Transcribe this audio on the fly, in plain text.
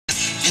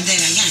And then,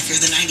 yeah, if you're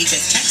the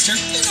 95th texter,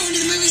 you're going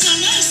to the movies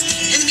on us.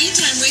 In the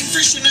meantime, wait for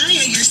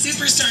Shania. Your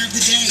superstar of the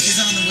day is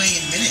on the way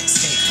in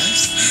minutes. Stay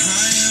close.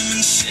 I am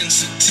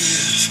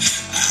insensitive.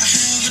 I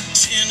have a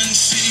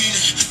tendency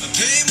to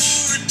pay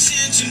more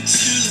attention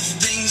to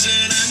the things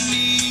that I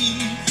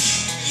need.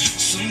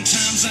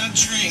 Sometimes I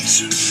drink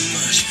too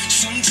much.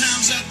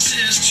 Sometimes I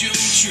test your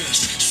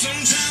trust.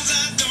 Sometimes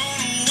I don't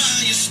know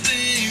why you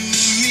stay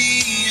with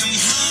me. I'm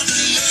hard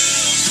to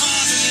love,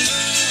 hard to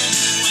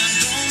love. I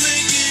don't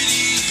make it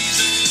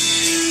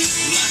easy.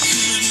 Well, I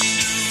couldn't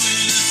do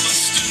it if I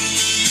still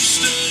were you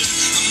stuck.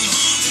 I'm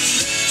hard to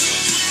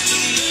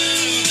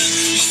love.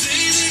 You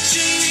say that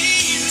you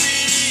need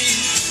me.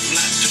 Well,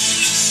 I don't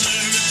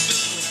deserve it,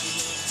 but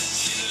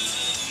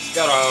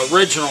Got an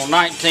original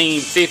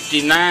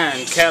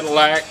 1959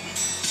 Cadillac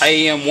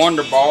AM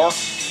Wonder Bar.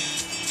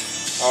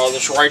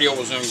 This radio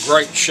was in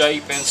great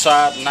shape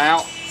inside and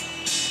out.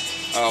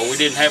 We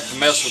didn't have to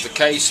mess with the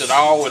case at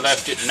all. We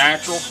left it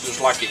natural,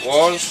 just like it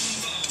was.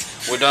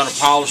 We done a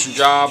polishing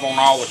job on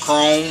all the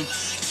chrome.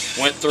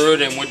 Went through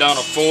it and we done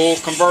a full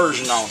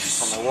conversion on it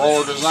from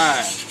Aurora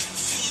Design.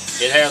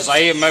 It has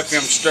AM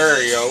FM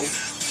stereo,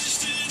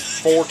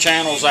 4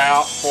 channels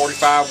out,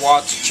 45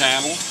 watts a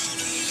channel.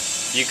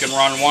 You can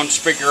run one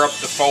speaker up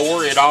to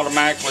 4. It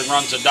automatically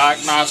runs a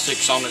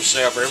diagnostics on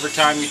itself every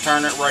time you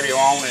turn that radio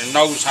on, and it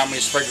knows how many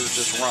speakers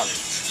it's running.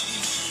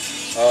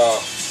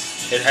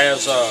 It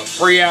has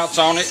pre-outs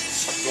on it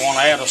if you want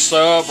to add a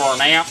sub or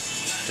an amp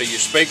to your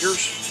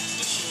speakers.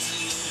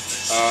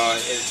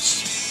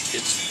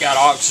 It's got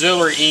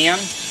auxiliary in.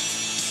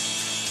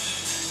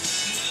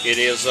 It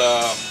is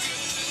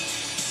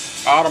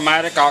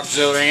automatic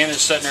auxiliary in.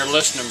 It's sitting there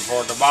listening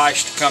for a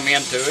device to come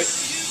into it.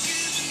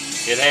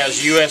 It has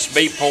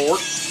USB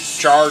port,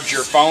 charge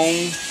your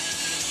phone,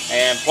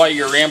 and play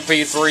your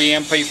MP3,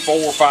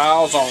 MP4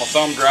 files on a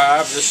thumb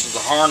drive. This is the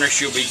harness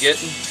you'll be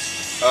getting.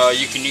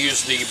 You can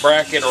use the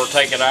bracket or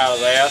take it out of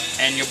that,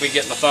 and you'll be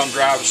getting a thumb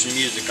drive with some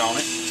music on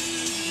it.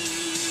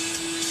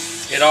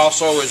 It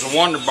also is a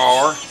Wonder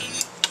Bar,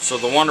 so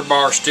the Wonder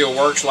Bar still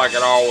works like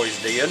it always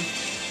did.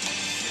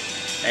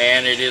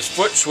 And it is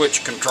foot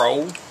switch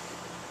controlled.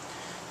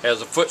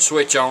 Has a foot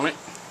switch on it.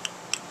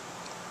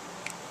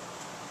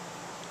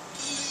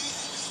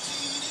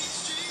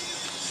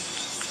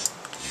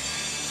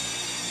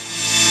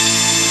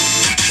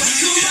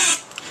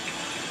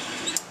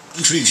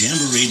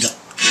 Jamboree.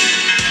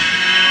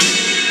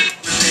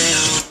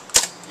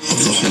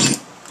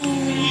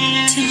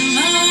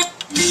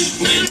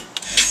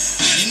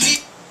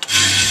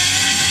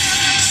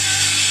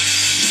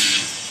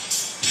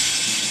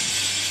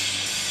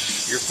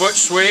 Your foot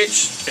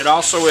switch, it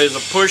also is a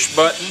push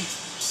button.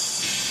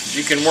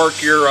 You can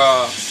work your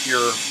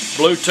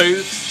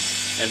Bluetooth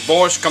and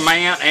voice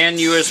command and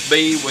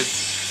USB with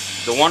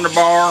the Wonder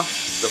Bar,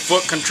 the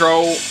foot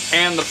control,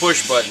 and the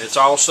push button. It's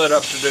all set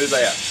up to do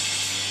that.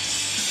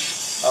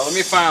 Let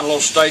me find a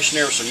little station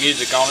here with some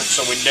music on it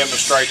so we can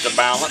demonstrate the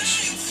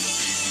balance.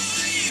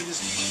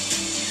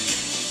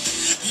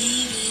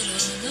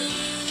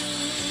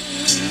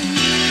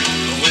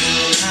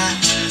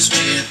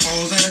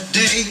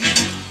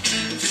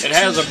 It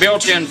has a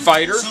built-in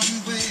fader.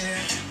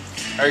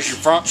 There's your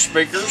front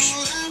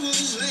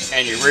speakers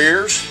and your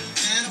rears.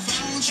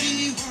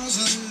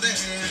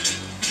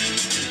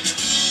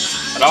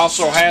 It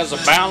also has a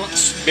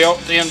balance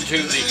built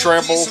into the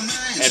treble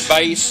and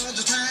bass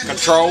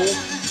control.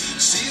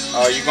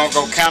 You're going to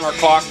go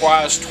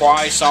counterclockwise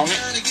twice on it.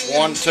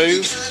 1,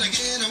 2.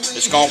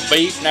 It's going to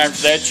beep, and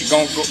after that, you're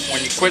going to go, when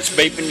it quits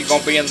beeping, you're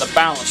going to be in the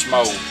balance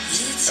mode.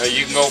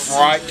 You can go from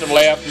right to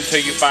left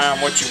until you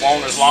find what you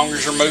want, as long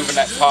as you're moving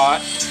that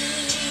pot.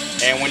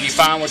 And when you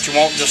find what you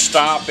want, just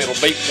stop. It'll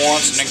beep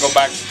once and then go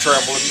back to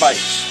treble and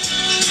bass.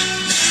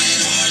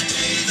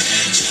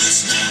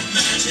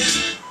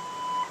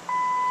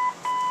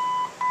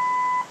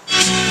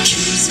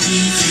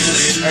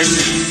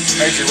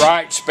 There's your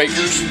right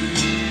speakers.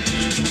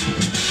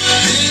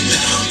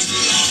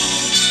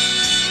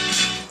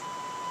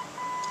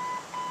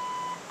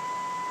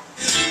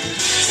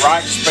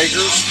 Right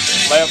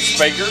speakers, left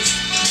speakers.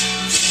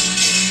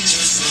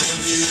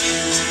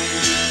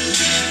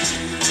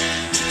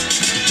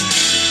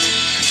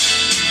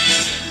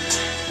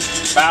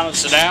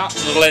 Balance it out,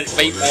 and let it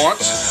beep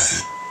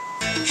once.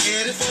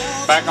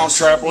 Back on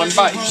treble and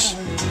bass.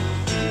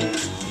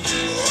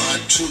 I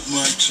took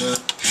my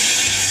time.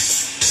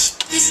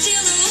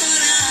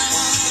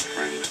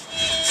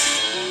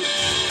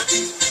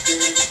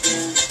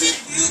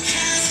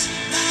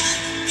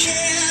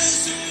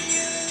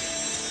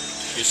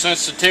 Your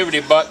sensitivity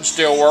button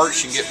still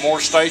works. You can get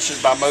more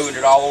stations by moving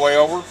it all the way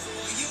over.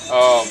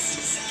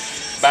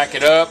 Back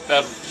it up,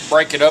 that'll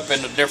break it up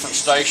into different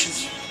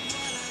stations.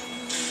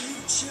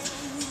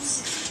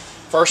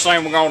 First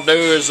thing we're going to do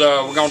is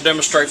we're going to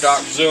demonstrate the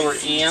auxiliary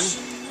in.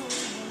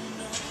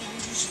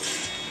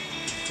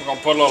 We're going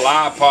to put a little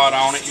iPod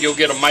on it. You'll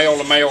get a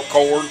male-to-male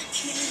cord,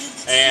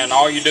 and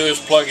all you do is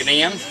plug it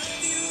in.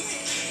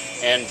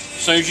 And as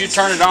soon as you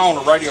turn it on,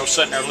 the radio's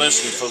sitting there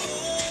listening for.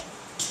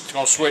 It's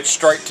going to switch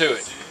straight to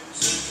it.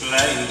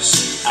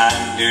 place I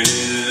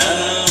dearly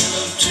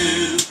love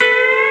to.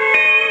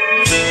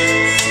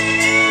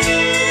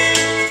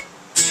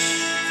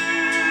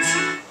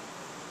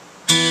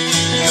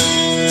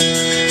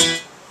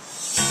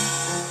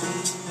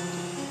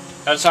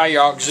 That's how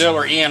your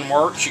auxiliary in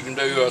works. You can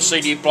do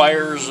CD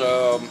players,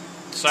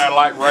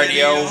 satellite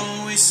radio,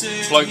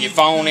 plug your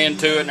phone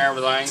into it and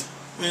everything.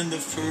 When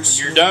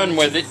you're done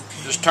with it,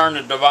 just turn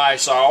the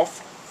device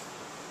off,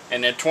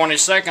 and in 20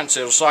 seconds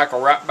it'll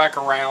cycle right back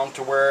around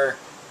to where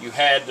you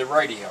had the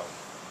radio.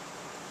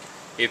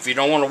 If you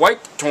don't want to wait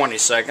 20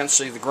 seconds,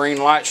 see the green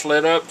lights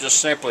lit up, just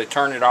simply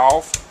turn it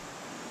off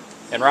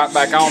and right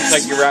back on,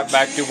 take you right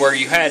back to where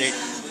you had it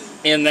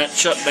in that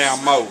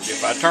shutdown mode.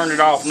 If I turned it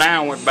off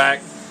now and went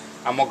back,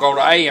 I'm going to go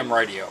to AM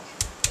radio.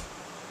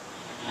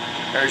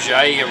 There's your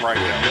AM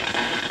radio.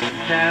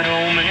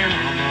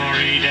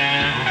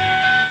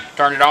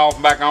 Turn it off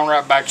and back on,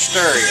 right back to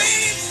stereo.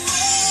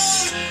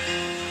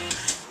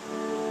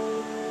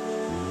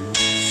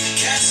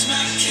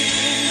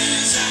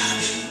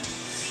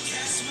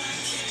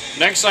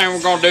 Next thing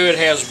we're going to do, it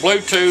has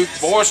Bluetooth,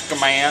 voice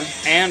command,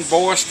 and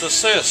voice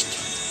assist.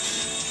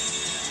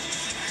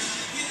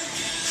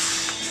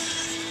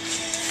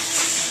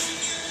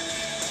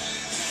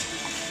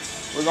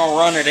 We're going to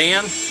run it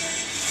in.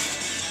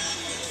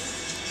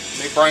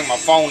 Let me bring my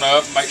phone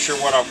up, make sure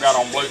what I've got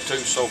on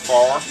Bluetooth so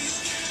far.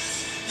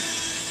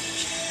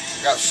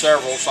 Got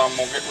several, so I'm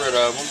going to get rid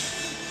of them.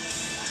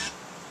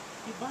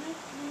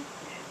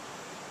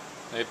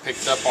 They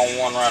picked up on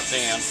one right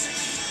then.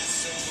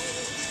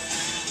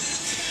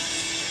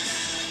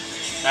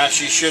 Now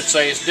she should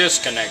say it's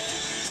disconnected.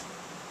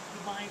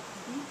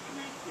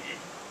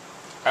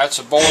 That's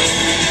a voice.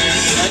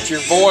 That's your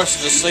voice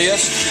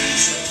assist.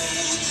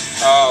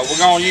 We're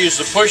going to use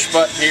the push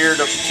button here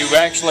to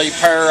actually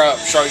pair up.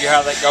 Show you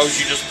how that goes.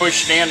 You just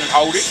push it in and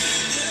hold it.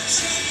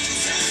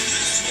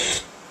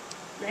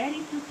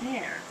 Ready to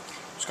pair.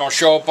 It's going to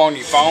show up on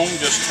your phone.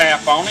 Just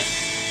tap on it.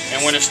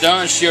 And when it's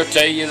done, she'll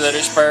tell you that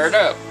it's paired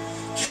up.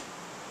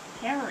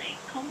 Pairing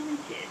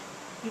completed.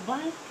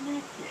 Device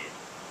connected.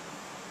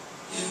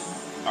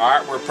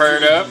 Alright, we're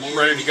paired up,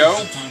 ready to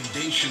go.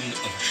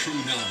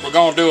 We're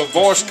going to do a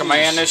voice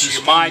command. This is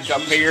your mic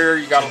up here.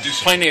 You got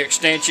plenty of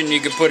extension. You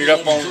can put it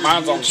up on,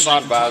 mine's on the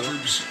sun visor.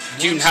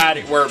 You can hide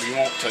it wherever you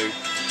want to.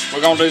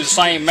 We're going to do the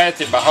same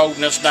method by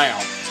holding this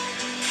down.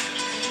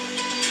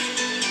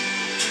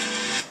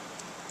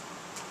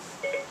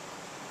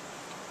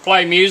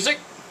 Play music.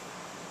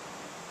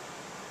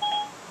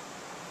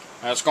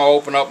 That's going to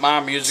open up my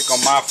music on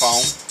my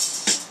phone.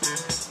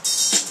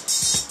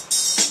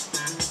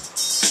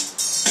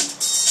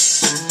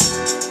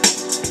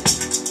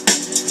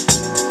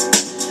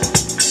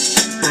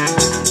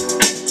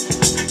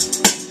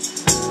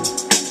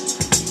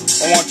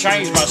 I want to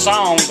change my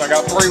songs. I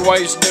got 3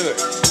 ways to do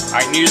it.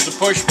 I can use the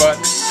push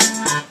button.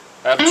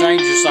 That'll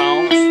change your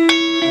songs.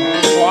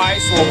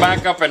 Twice, we'll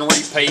back up and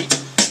repeat.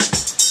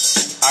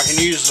 I can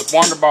use the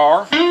Wonder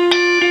Bar.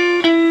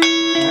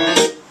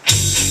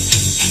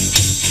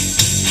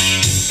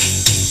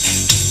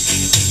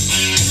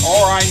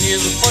 Or I can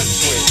use the foot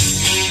switch.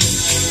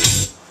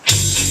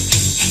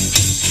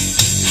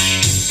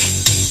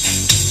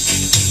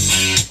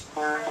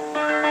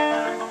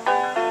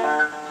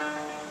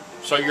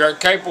 So you're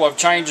capable of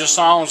changing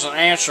songs and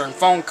answering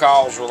phone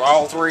calls with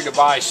all 3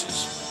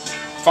 devices.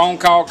 Phone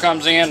call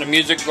comes in, the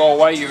music go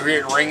away, you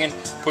hear it ringing,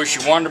 push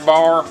your Wonder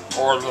Bar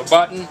or the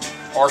button,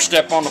 or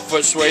step on the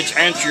foot switch,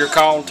 answer your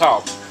call and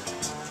talk.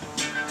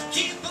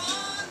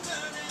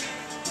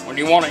 When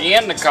you want to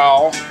end the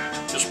call,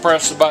 just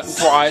press the button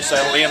twice,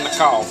 that'll end the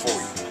call for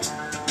you.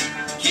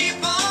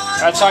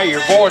 That's how your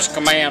voice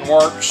command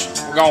works.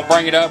 We're going to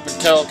bring it up and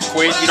tell it to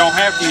quit. You don't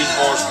have to use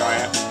voice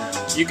command.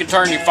 You can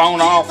turn your phone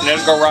off and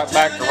it'll go right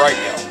back to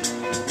radio.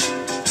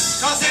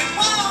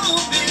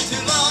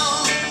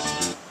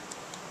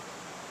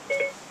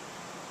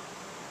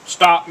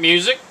 Stop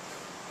music.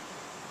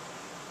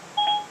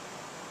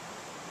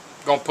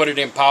 Going to put it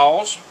in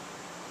pause.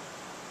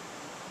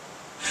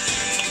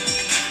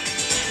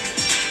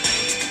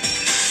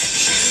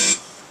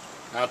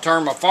 Now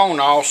turn my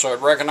phone off so it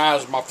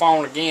recognizes my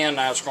phone again.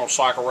 Now it's going to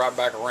cycle right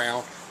back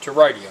around to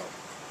radio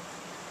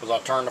because I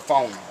turned the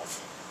phone off.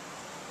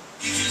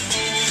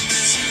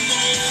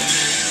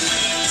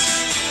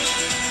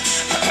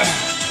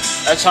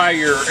 That's how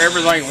your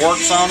everything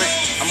works on it.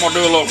 I'm going to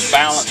do a little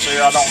balance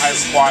here. I don't have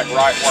it quite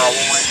right where I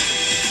want it.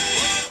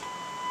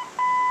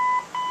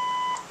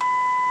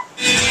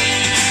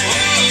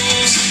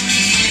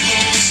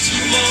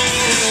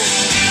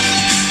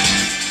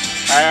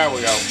 There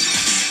we go.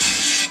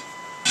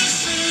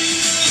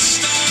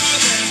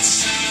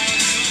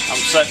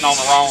 I'm sitting on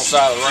the wrong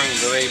side of the room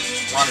to be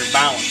running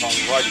balance on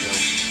the radio.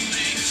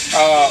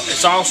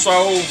 It's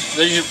also,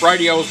 these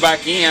radios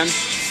back in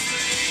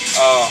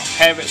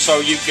have it so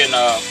you can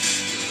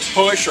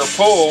push or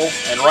pull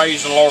and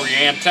raise and lower your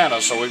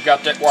antenna. So we've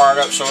got that wired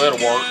up so it'll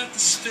work.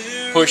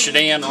 Push it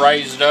in,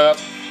 raise it up,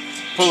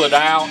 pull it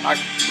out.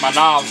 My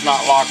knob's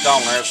not locked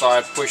on there, so I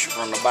have to push it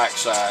from the back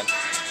side.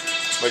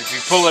 But if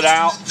you pull it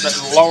out,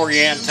 that'll lower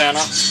your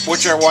antenna,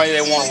 whichever way they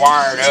want to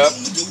wire it up.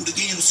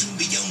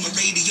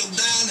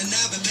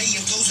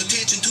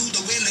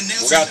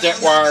 We got that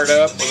wired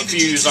up with a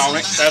fuse on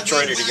it. That's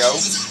ready to go.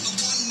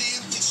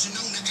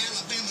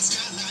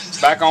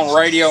 Back on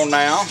radio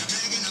now.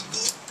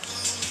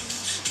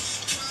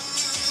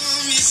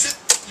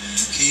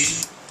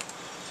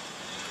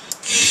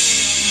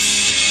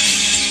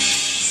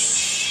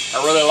 I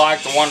really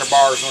like the Wonder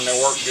Bars when they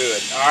work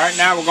good. Alright,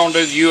 now we're going to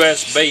do the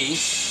USB.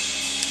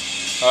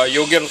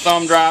 You'll get a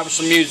thumb drive with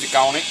some music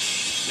on it.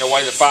 That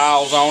way the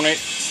file's on it,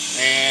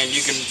 and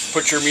you can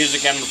put your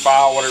music in the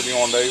file, whatever you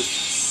want to do.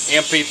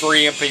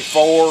 MP3,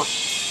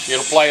 MP4,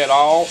 it'll play it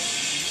all.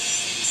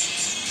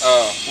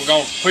 We're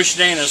going to push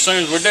it in. As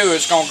soon as we do,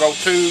 it's going to go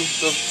to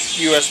the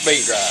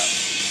USB drive.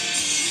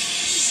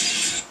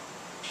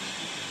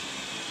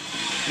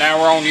 Now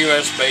we're on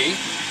USB.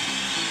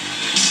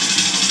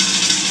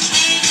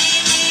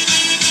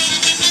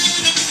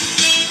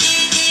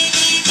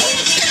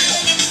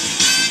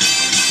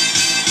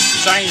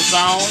 Change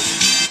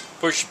songs,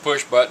 push the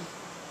push button.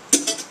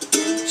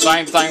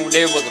 Same thing we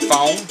did with the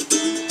phone.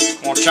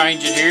 Want to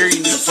change it here, you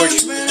can just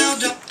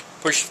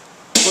push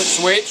foot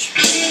switch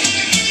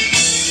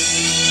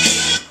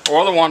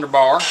or the Wonder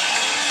Bar.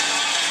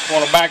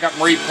 Want to back up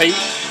and repeat,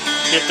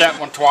 hit that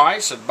one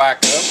twice and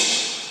back up.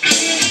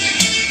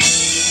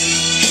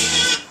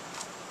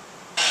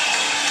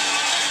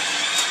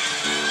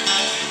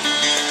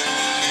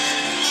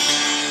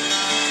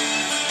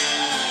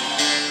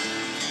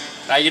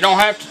 Now you don't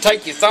have to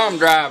take your thumb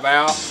drive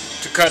out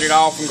to cut it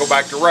off and go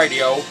back to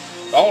radio.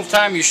 The only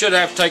time you should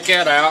have to take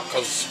that out,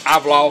 because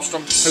I've lost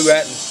them, who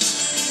hadn't?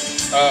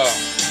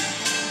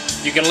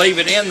 You can leave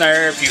it in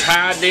there if you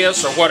hide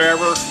this or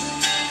whatever,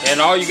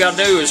 and all you got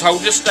to do is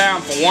hold this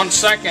down for 1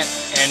 second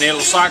and it'll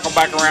cycle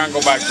back around and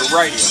go back to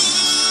radio.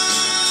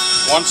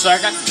 1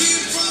 second.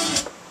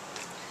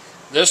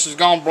 This is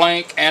going to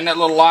blink and that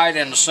little light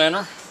in the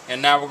center,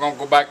 and now we're going to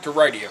go back to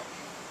radio.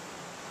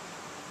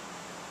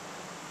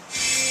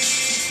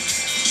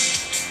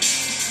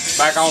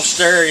 Back on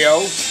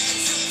stereo.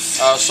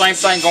 Same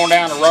thing going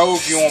down the road.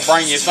 If you want to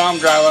bring your thumb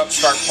drive up and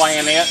start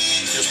playing it,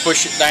 just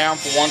push it down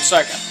for 1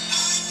 second.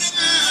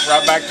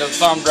 Right back to the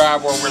thumb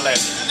drive where we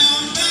left it.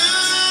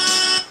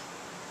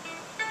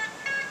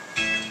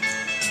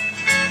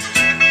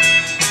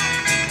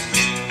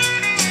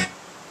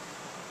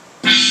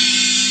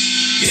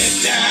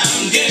 Get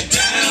down, get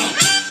down.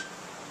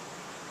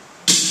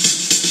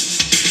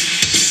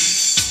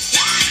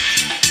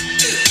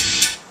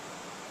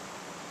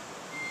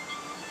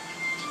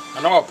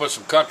 I know I'll put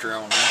some country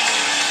on there.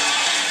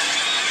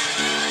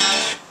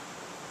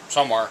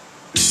 Somewhere.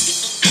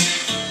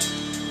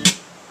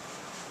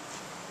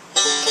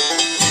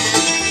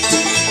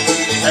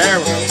 There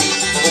we go.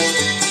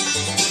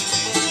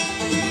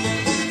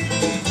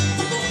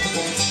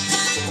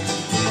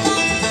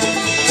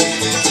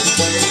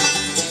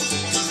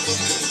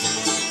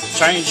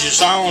 Change your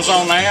songs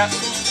on that.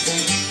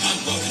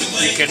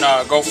 You can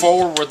go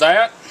forward with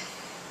that.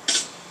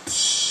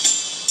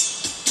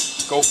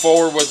 Go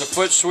forward with the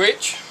foot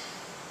switch.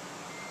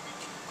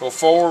 Go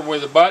forward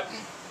with the button.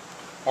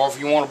 Or if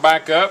you want to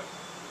back up,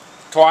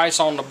 twice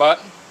on the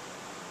button.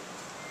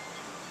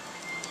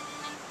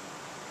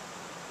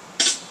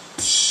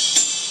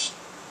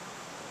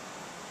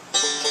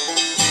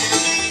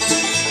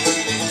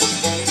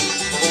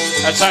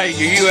 That's how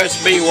your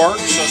USB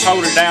works. Let's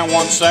hold it down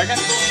 1 second.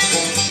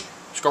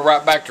 Let's go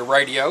right back to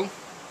radio.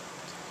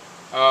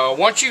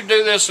 Once you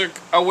do this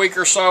a week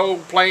or so,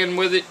 playing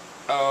with it,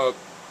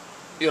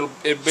 it'll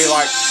be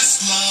like,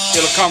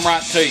 it'll come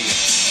right to you.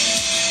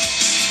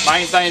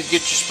 Main thing is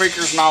get your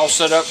speakers and all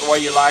set up the way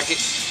you like it.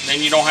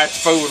 Then you don't have to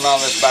fool with none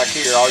of this back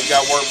here. All you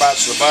got to worry about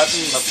is the button,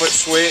 the foot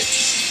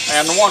switch,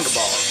 and the Wonder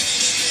Bar.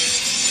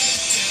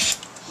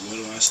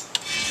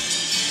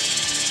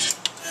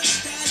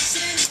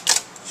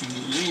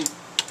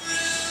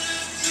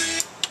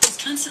 It's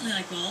constantly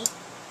like, well,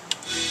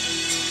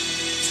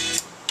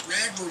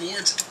 Rag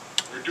Rewards.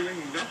 We're doing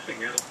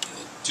nothing else.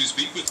 To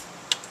speak with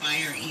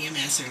Fire,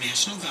 EMS, or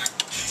National Guard.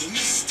 The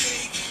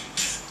mistake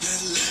that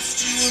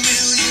left you a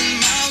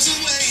million miles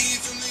away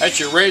from the... That's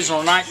your original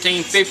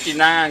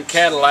 1959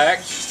 Cadillac.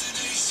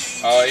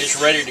 It's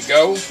ready to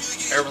go.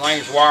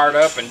 Everything's wired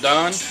up and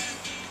done.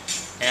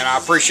 And I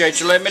appreciate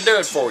you letting me do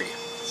it for you.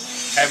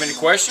 Have any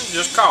questions,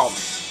 just call me.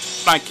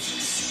 Thank you.